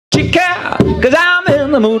She care, 'cause I'm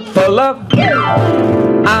in the mood for love.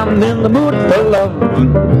 I'm in the mood for love.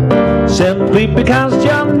 Simply because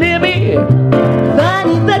you're near me.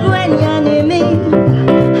 Funny, but when you're near me,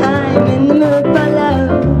 I'm in the mood for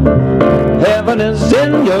love. Heaven is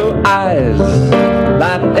in your eyes,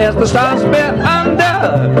 light as the stars bear under.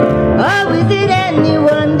 Oh, is it any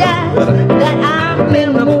wonder that I'm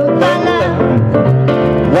in the mood for love?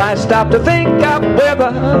 Why stop to think of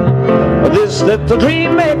whether this little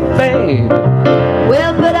dream may fade?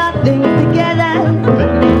 We'll put our things together.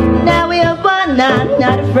 Now we are one, I'm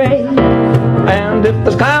not afraid. And if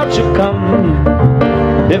the clouds should come,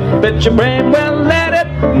 if it's your brain, well, let it.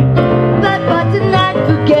 But for tonight,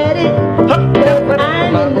 forget it. I'm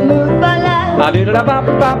in the mood for love.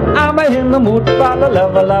 I'm in the mood for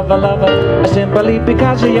love. Simply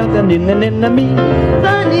because you're the near me.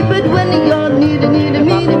 Funny, but when you're near me,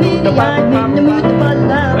 I'm in the mood for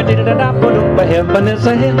love. Heaven is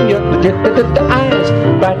in your eyes,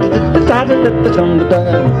 bright as the stars at the sun.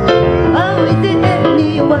 Oh, is it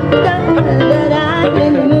any wonder that I'm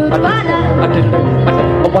in the mood for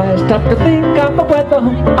love? Why stop to think of the weather?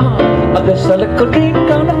 This little dream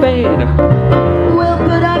gonna fade. We'll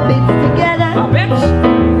put our bits together. Our bits?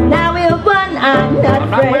 Now we're one, I'm not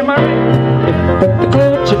afraid. If the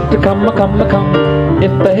clouds should come.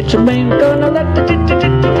 If the hitch rain gonna let it.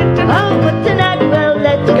 Oh, but tonight, well,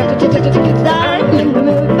 let's get it. I'm in the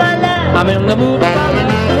mood for love. I'm in the mood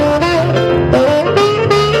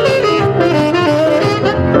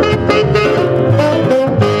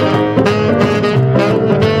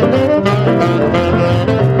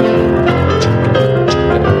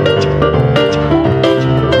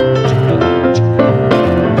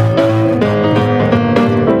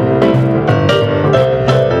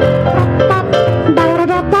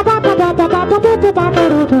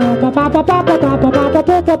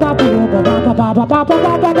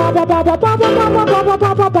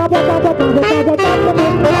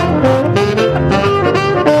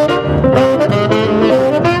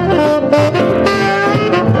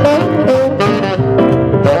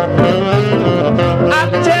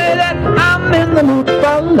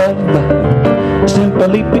for love.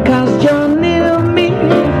 Simply because you're near me.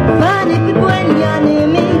 Funny, but when you're near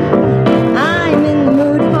me, I'm in the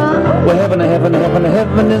mood for. Well,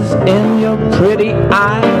 heaven is in your pretty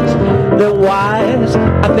eyes. They're wise,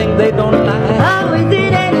 I think they don't lie. Oh, is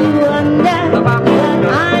it any wonder that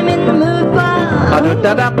I'm in the mood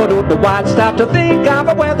for? Why stop to think of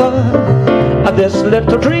the weather? This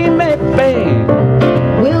little dream may fade.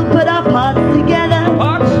 We'll put our parts together.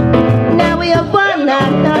 Parts? Now we are one,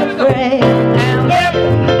 I'm not afraid. And if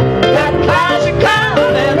that cloud should come,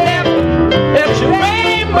 and if it should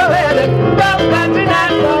rain, well, let it go. But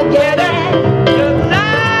tonight, forget it. 'Cause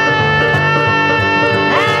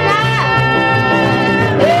I'm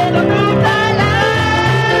in the mood for love.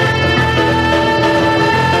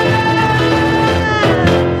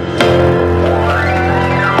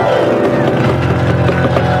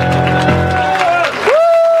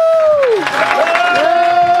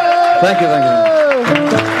 Thank you.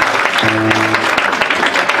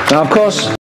 Now, of course,